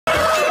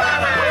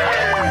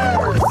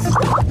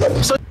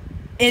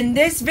In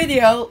this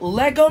video,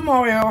 Lego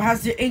Mario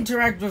has to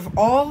interact with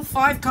all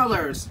 5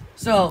 colors.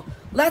 So,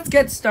 let's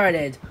get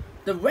started.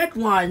 The red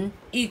one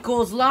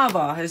equals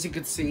lava, as you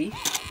can see.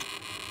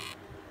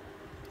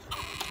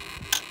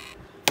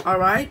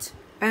 Alright,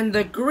 and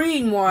the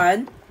green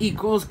one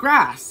equals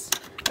grass,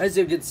 as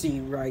you can see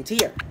right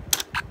here.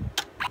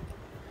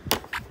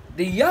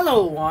 The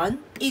yellow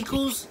one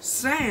equals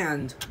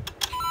sand,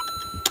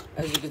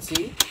 as you can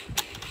see.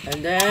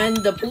 And then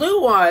the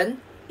blue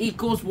one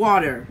equals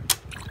water.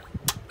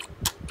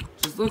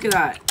 Just look at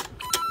that.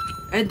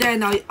 And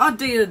then I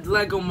updated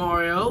Lego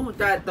Mario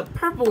that the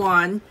purple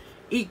one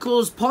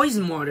equals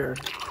poison water.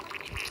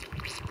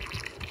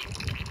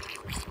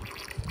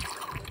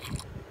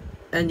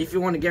 And if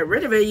you want to get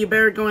rid of it, you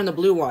better go in the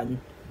blue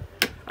one.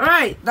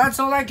 Alright, that's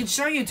all I can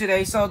show you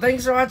today. So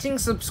thanks for watching,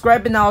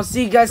 subscribe, and I'll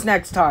see you guys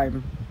next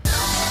time.